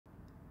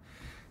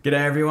G'day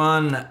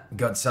everyone,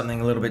 got something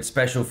a little bit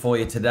special for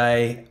you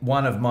today.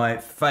 One of my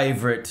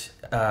favorite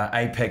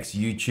Apex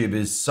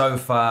YouTubers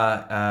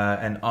Sooxfar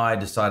and I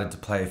decided to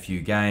play a few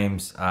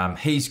games.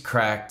 He's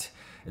cracked,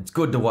 it's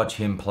good to watch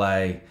him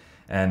play,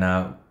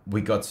 and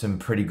we got some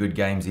pretty good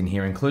games in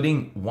here,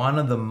 including one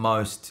of the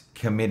most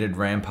committed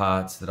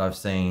ramparts that I've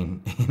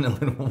seen in a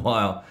little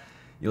while.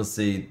 You'll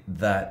see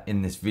that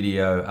in this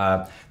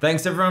video.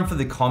 Thanks everyone for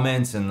the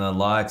comments and the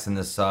likes and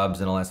the subs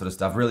and all that sort of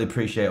stuff. Really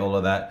appreciate all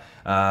of that.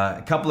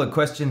 A couple of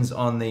questions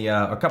on the,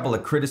 a couple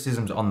of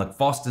criticisms on the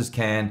Foster's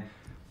can.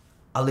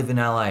 I live in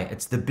LA.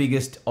 It's the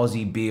biggest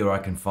Aussie beer I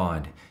can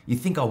find. You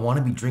think I want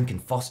to be drinking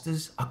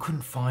Foster's? I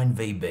couldn't find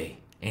VB.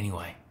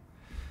 Anyway,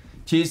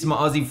 cheers to my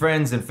Aussie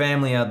friends and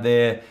family out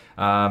there.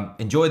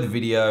 Enjoy the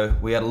video.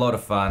 We had a lot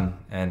of fun,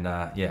 and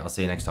yeah, I'll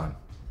see you next time.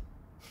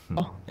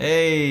 Oh.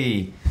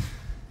 Hey.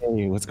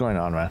 Hey, what's going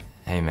on, man?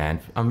 Hey man,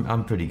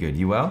 I'm pretty good.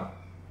 You well?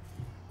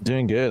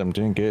 Doing good. I'm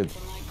doing good.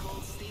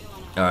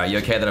 All right, you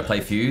okay that I play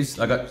Fuse?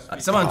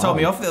 Someone told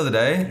me off the other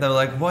day. They were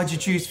like, "Why'd you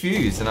choose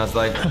Fuse?" And I was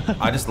like,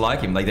 "I just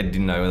like him." Like they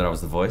didn't know that I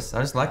was the voice. I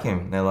just like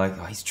him. They're like,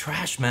 "Oh, he's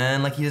trash,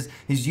 man. Like he's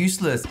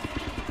useless."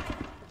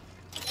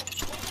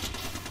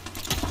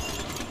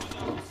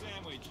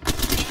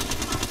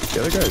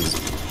 The other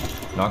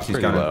guy's Nox, he's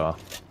pretty going low.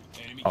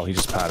 Oh, he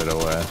just patted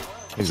away.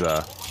 He's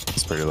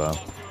pretty low.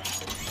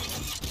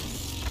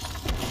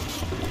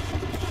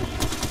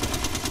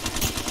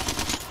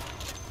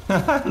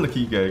 Look at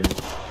you go.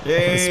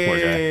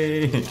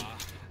 Yay!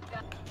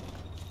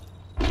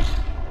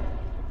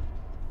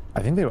 I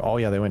think they. Oh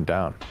yeah, they went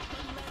down.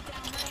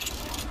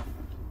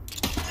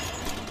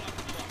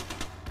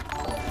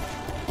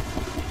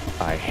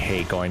 I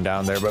hate going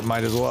down there, but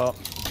might as well.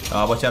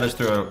 Watch out, it's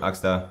through an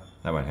Uxter.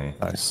 That won't hurt you.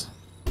 Nice.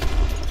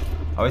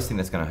 I always think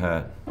that's gonna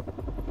hurt.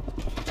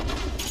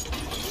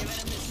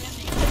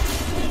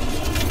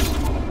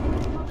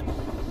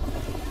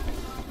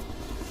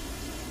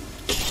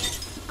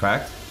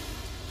 Cracked?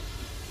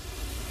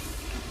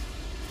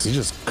 Is he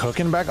just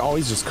cooking back? Oh,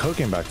 he's just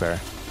cooking back there.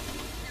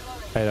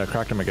 Hey, I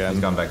cracked him again.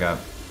 He's gone back up.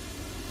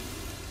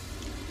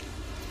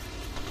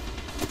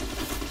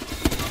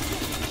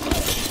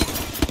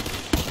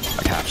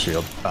 A cap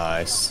shield.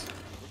 Nice.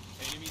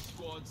 Enemy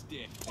squad's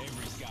dead.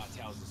 Every scar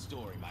tells a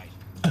story, mate.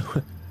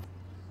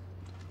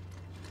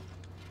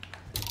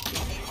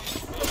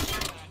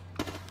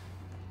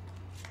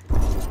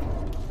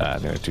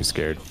 They're too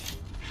scared.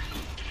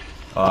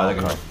 Oh, they're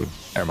gonna.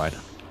 Never mind.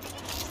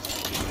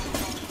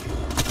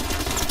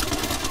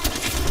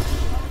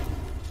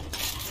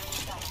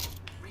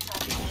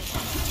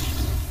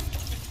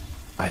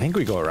 I think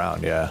we go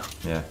around, yeah.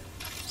 Yeah.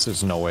 So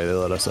there's no way they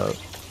let us out.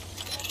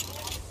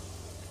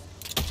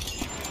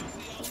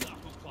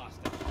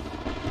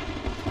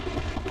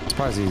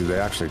 Surprised they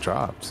actually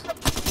dropped.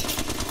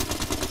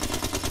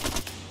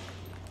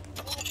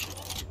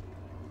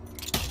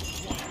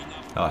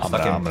 Oh, I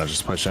stuck him. I'm gonna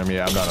just push him.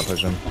 Yeah, I'm gonna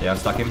push him. Yeah, I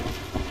stuck him.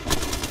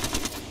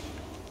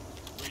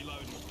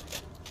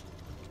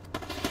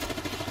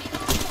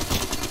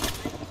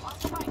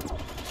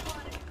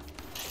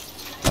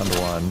 Down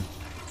to one.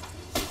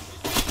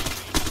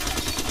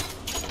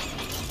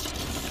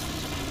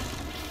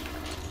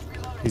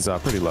 He's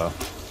pretty low.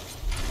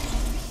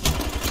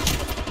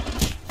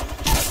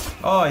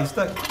 Oh, he's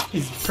stuck.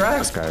 He's This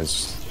cracked.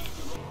 guy's.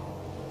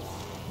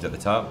 He's at the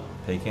top.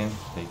 Peeking,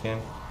 peeking.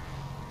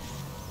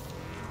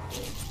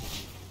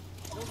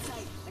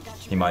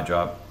 He might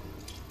drop.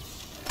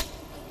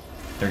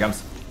 Here he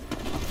comes.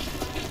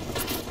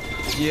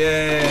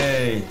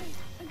 Yay!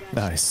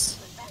 Nice.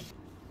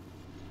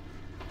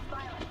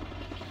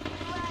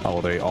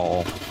 Oh, they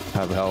all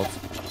have health.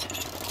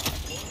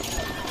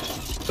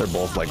 They're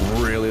both like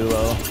really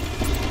low.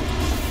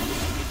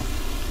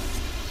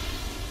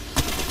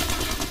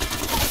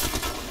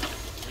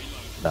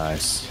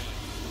 Nice.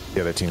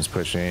 The other team's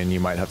pushing. You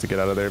might have to get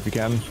out of there if you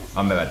can.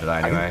 I'm about to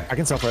die anyway. I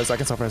can self-res. I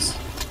can self-res.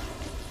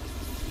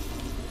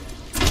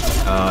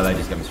 Oh, they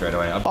just got me straight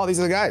away. Oh, these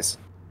are the guys.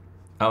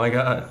 Oh my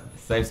god.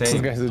 Same, These are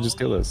same. the guys that just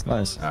killed us.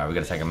 Nice. Alright, we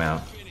gotta take him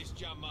out. Finished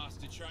jump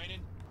master training.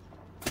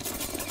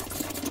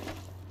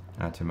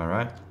 To my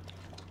right.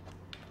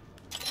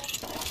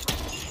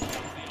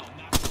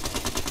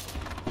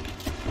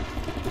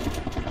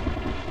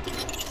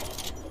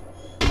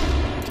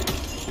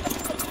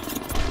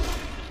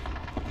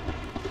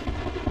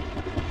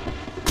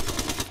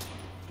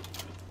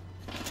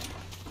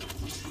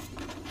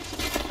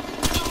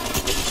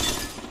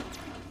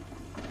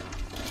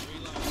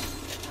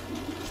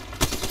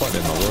 What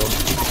in the world?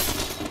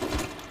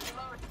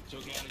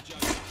 Took out a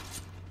jump.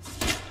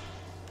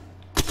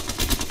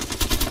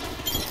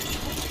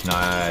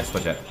 Nice,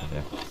 watch out.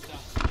 Yeah.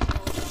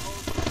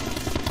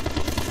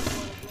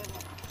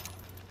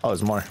 Oh,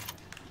 there's more.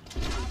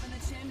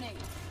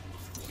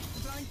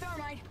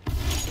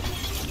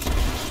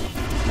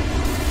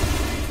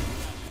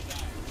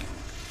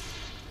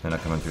 They're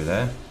not coming through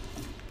there.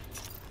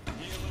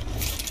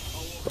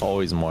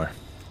 Always more.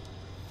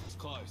 It's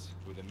close,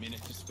 with a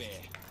minute to spare.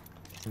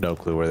 No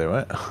clue where they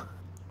went.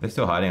 They're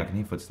still hiding. I can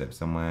hear footsteps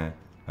somewhere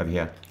over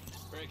here.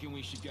 Reckon reckon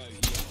we should go here?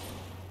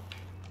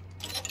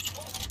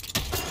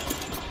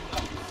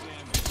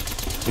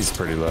 He's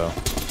pretty low.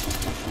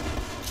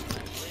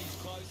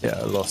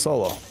 Yeah, a little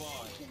solo.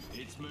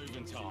 It's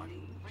moving time.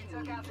 We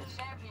took out the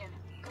champion.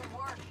 Good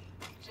work.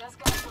 Just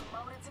got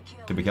promoted to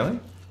kill. Did we kill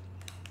him?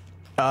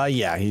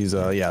 Yeah, he's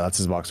yeah, that's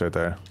his box right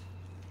there.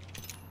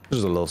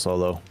 Just a little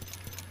solo.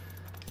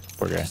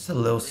 Poor guy. Just a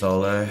little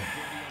solo. On the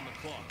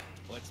clock.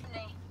 Let's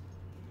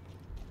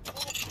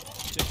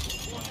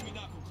enemy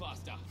knuckle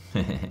cluster.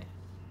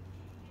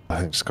 I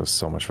think it just goes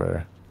so much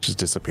further. Just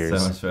disappears.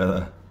 So much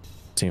further.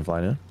 Team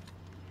flying in.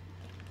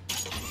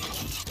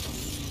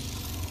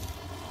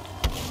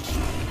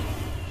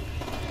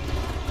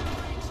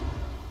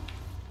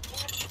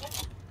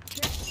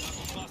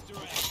 Cluster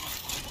out.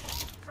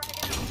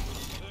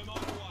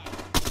 Thermite away.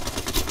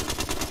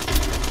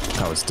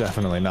 That was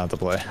definitely not the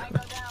play. Go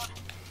down.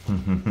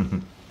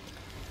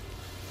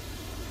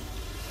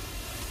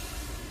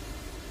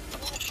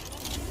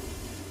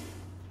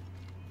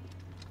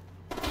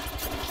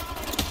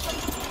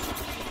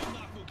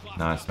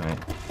 Nice, mate.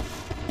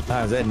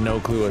 I had no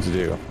clue what to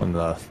do when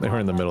they were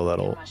in the middle of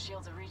that ult. My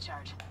shields are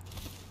recharged.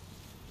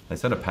 They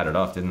sort of padded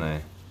off, didn't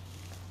they?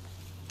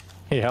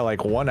 Yeah,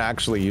 like one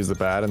actually used the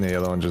pad and the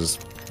other one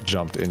just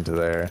jumped into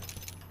there.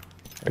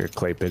 Like a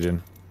clay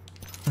pigeon.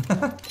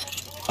 There.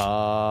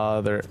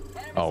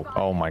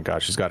 Oh my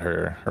gosh, she's got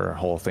her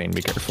whole thing.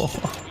 Be careful.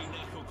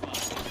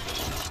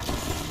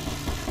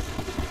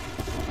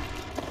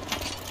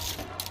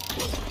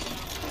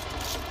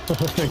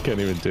 I can't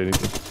even do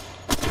anything.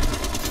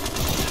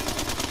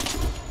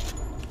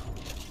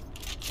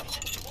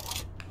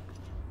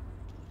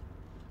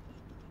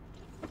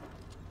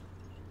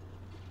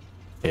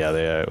 Yeah,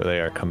 they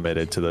are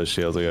committed to those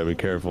shields. We gotta be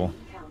careful.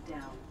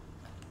 Countdown.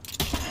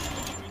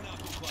 Enemy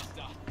knuckle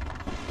cluster.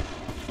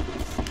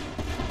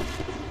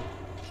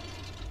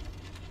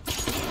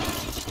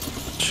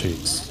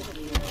 Jeez.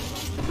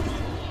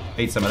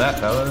 Eat some of that,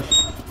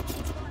 fellas.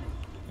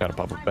 Gotta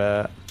pop a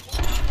bat.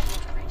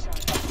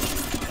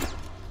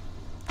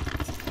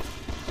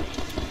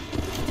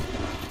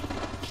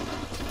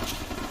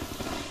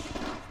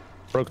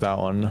 Broke that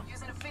one.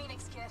 Using a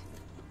Phoenix kit.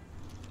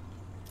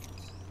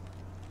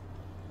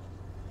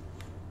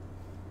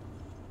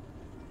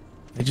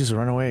 They just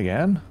run away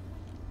again?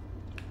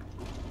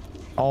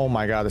 Oh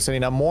my god, they're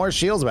sending up more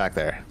shields back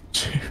there.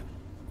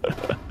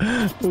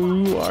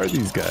 Who are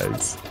these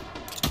guys?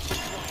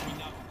 Enemy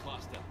knuckle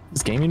cluster.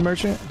 This gaming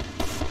merchant?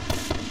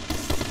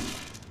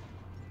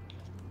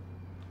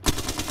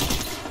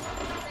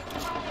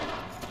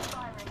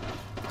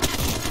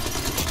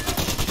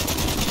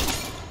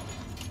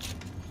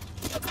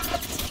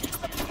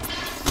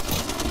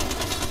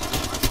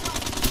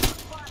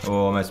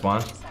 Oh, almost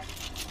one.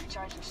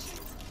 Recharging shields.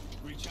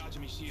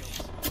 Recharging me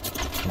shields.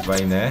 He's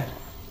waiting there.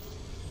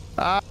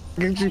 Ah,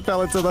 she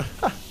fell into the...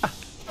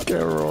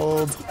 Get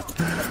rolled. Spotted.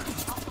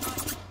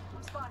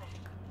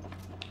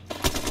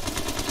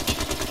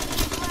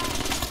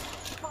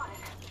 Spotted.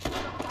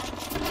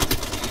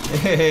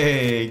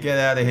 Hey, get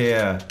out of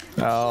here.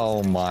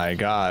 Oh my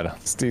god.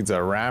 This dude's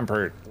a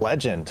Rampart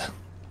legend.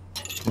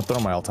 I'll throw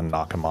my ult to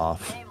knock him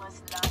off.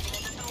 Nameless knocking at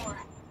the door.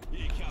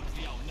 Here comes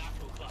the old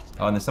knuckle cluster.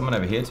 Oh, and there's someone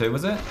over here too,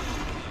 was it?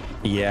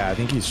 Yeah, I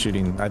think he's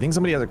shooting. I think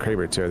somebody has a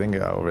Kraber too. I think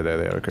over there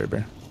they have a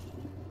Kraber.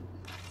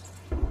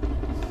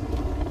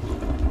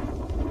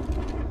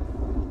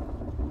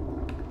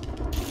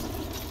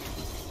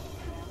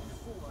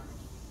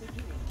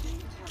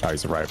 Oh,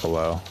 he's right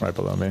below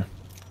me.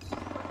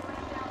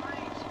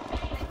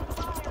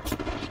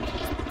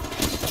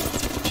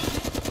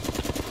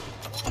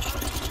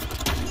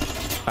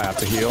 I have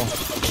to heal.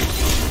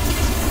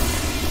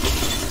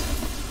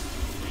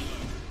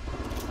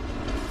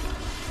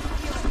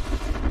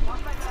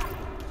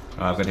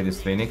 Oh, I've got to hit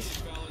this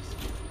Phoenix.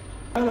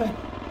 Hello.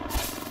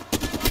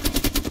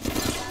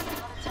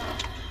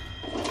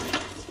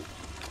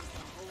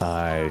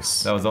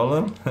 Nice. That was all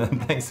of them.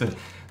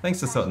 Thanks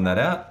for sorting that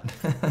out.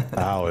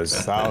 That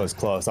was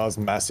close. That was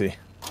messy.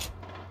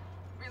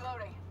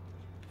 Reloading.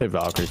 Hit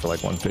Valkyrie for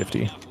like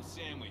 150. Knuckle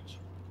sandwich.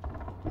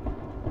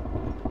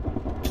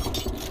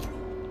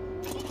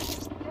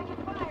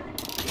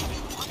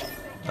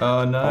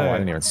 Oh no. Oh, I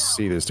didn't even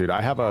see this dude.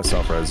 I have a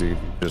self-res. You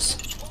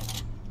just...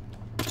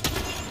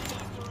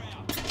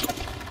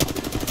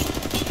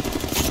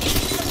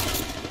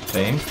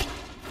 Team.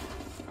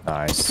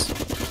 Nice.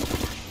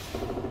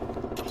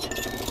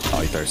 Oh,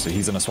 he thirsty.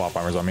 He's gonna swap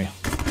armors on me.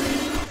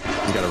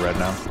 He's got a red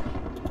now.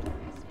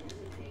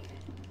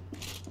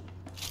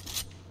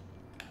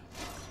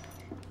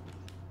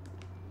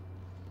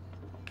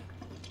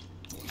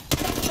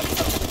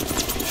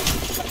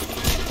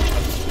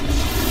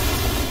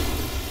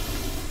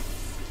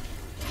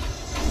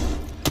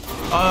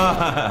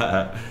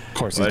 Of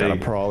course he's got a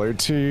Like- prowler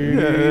too.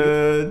 I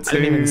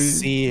didn't even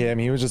see him.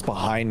 He was just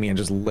behind me and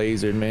just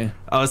lasered me.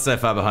 I was so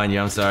far behind you,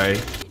 I'm sorry.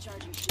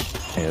 Recharging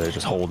shields. Yeah, they're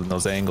just holding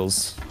those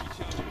angles.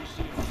 Recharging me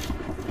shields.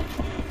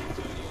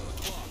 30 on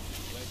the clock.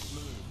 Let's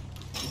move.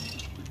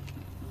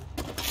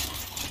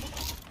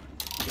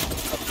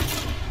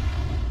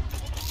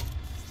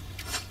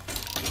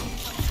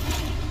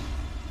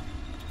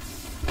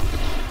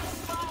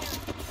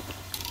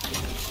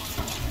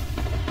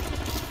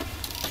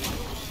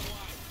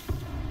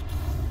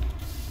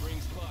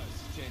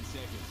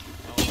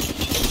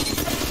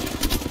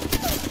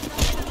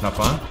 Knock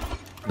one.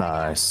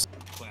 Nice.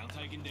 Clown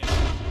taken down.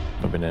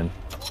 Moving in.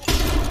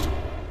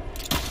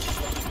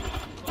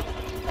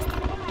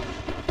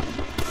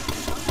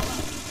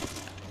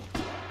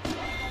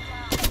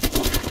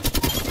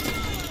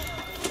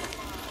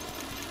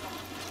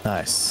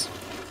 Nice.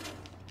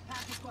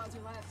 Half the squads are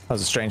left. That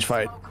was a strange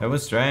fight. It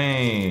was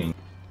strange.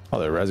 Oh,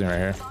 they're rezzing right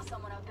here. Saw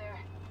someone out there.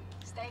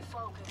 Stay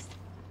focused.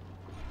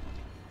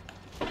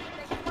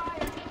 Taking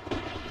fire.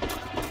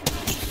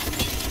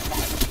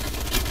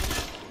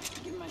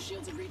 Give my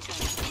shields a recharge.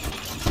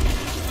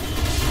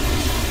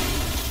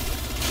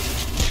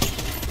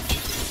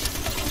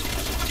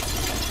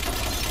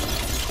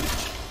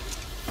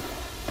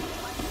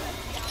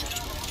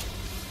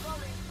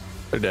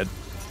 They're dead.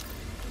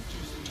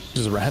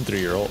 Just ran through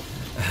your ult.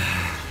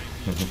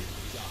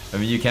 I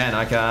mean, you can,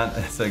 I can't.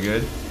 That's so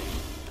good.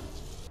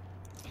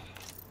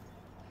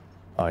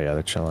 Oh yeah,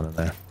 they're chilling in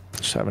there.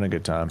 Just having a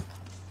good time.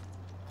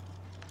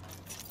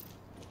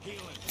 Healing.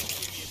 Give me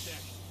a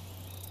sec.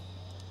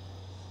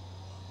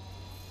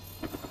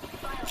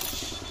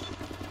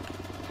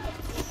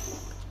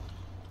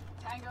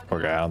 Tango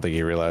Poor guy, I don't think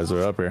he realized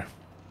we're up here.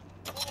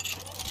 Knuckle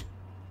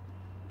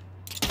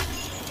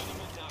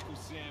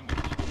sandwich.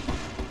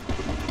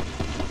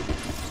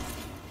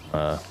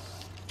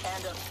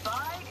 And a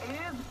fight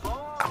is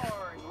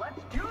born. Let's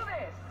do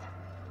this.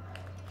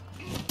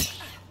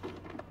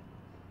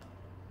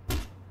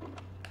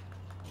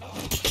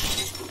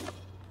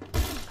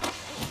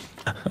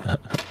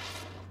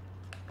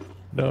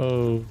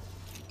 No.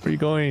 Where are you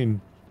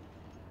going?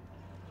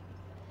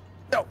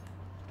 No.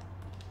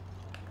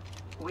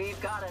 We've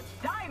got a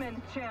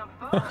diamond champ.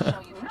 I'll show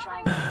you the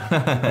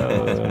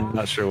triangle. I'm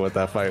not sure what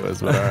that fight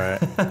was, but alright.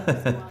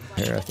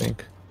 Here, I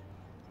think.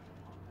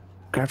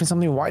 Crafting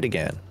something white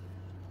again.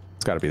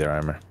 It's gotta be their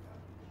armor.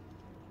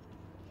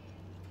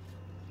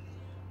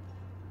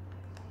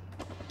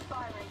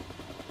 Firing.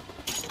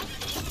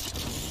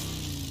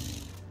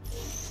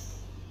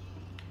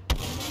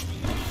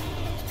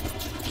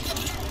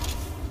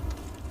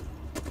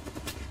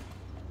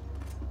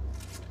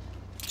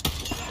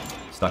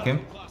 Stuck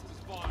him. Cluster's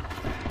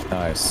firing.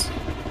 Nice.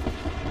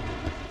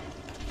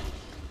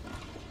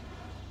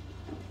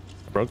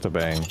 Broke the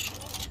bang. The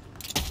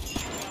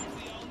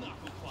old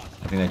knuckle cluster.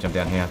 I think they jumped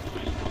down here.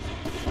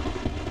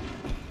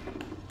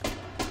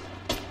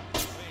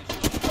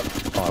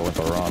 Oh, I went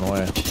the wrong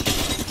way.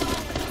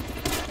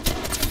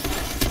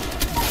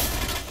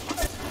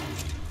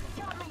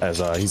 As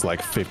he's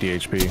like 50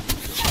 HP.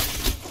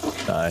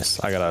 Nice.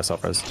 I got a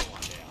self-res.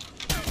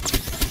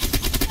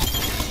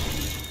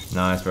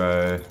 Nice,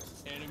 bro.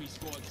 Enemy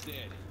squad's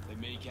dead. The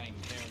me came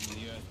tearing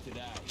the earth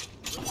today.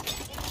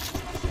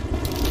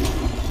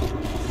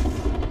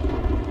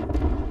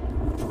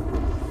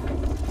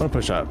 I'm gonna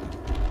push up.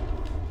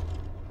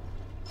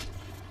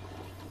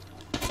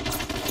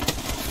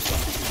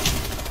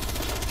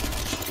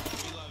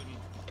 Reloading.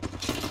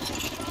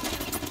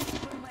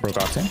 Broke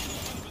Octane.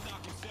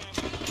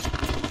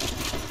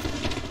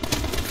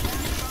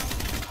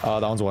 Oh,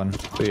 that one's one.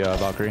 The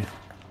Valkyrie.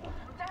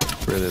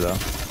 Really though. Rings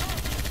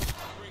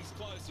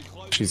close and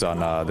close. She's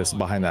on this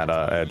behind that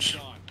edge.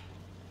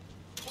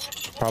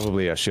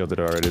 Probably shielded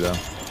already though.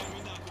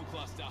 Enemy knuckle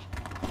cluster.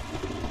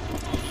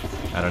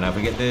 I don't know if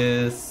we get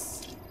this.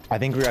 I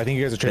think you guys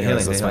are trading They're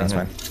this. That's fine.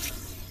 healing, That's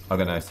fine. I'll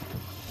go nice. I'm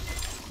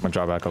gonna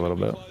draw back a little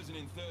bit. Closing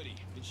in 30,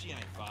 but she ain't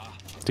far.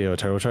 Do you have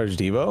a turbocharged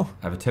Devo?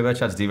 I have a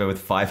turbocharged Devo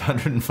with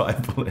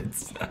 505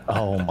 bullets.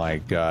 Oh my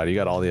god, you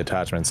got all the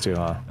attachments too,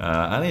 huh?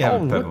 I only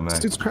have a purple this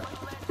mag. dude's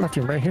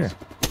crafting right here.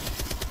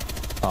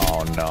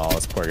 Oh no,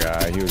 this poor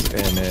guy. He was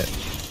in it.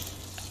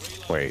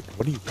 Wait,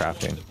 what are you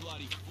crafting? The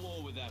bloody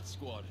floor with that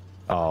squad.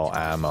 Oh,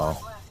 ammo.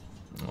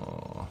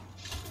 Oh.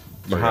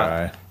 Poor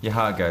guy. Your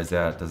heart goes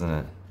out, doesn't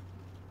it?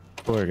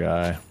 Poor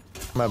guy.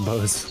 My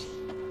bows.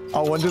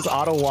 Oh, one just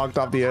auto walked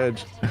off the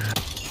edge.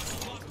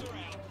 Cluster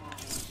out.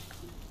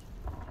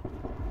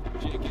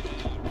 Check it out.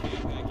 Care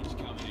package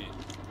coming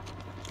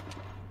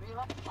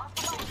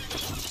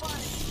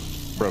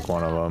in. Broke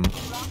one of them.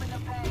 Dropping the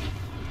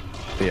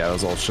pay. Yeah,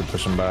 those all should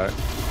push him back.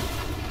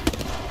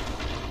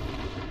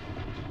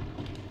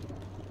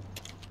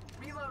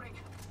 Reloading.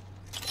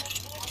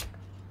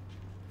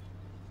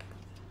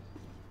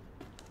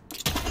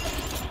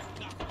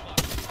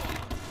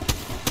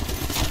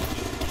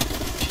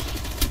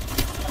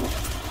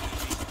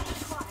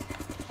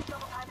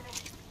 Double timing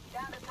it.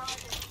 Down to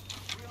target.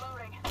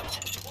 Reloading.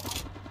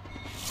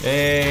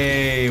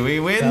 Hey, we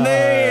win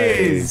Nice,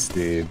 these!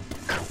 dude.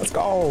 Let's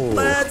go.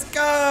 Let's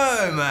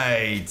go,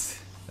 mate!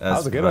 That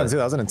was a good one too.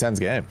 That was an intense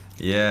game.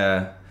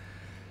 Yeah.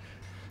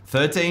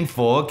 13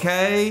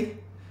 4K.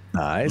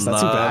 Nice. Not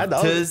too bad.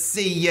 Love That to was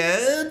see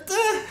you.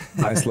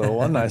 nice little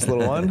one. Nice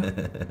little one.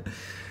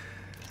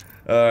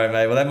 All right,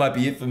 mate. Well, that might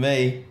be it for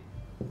me.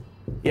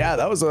 Yeah,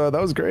 that was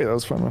great. That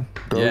was fun. Man.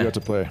 Glad Yeah. we got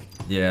to play.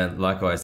 Yeah, likewise.